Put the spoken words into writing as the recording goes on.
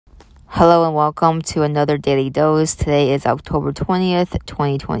Hello and welcome to another Daily Dose. Today is October 20th,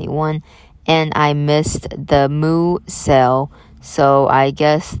 2021, and I missed the Moo sale, so I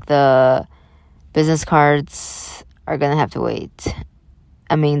guess the business cards are gonna have to wait.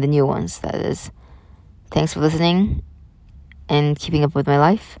 I mean, the new ones, that is. Thanks for listening and keeping up with my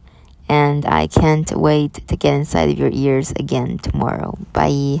life, and I can't wait to get inside of your ears again tomorrow.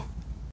 Bye.